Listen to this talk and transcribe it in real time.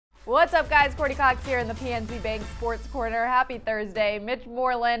What's up, guys? Courtney Cox here in the PNC Bank Sports Corner. Happy Thursday. Mitch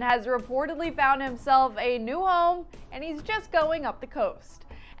Moreland has reportedly found himself a new home, and he's just going up the coast.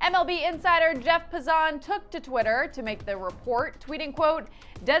 MLB insider Jeff Passan took to Twitter to make the report, tweeting, quote,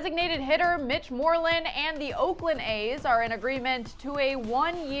 "Designated hitter Mitch Moreland and the Oakland A's are in agreement to a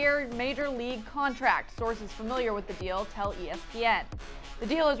one-year major league contract. Sources familiar with the deal tell ESPN. The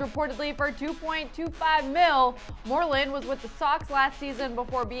deal is reportedly for $2.25 million. Moreland was with the Sox last season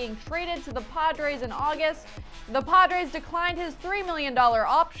before being traded to the Padres in August. The Padres declined his $3 million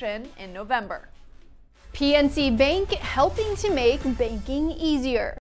option in November. PNC Bank, helping to make banking easier.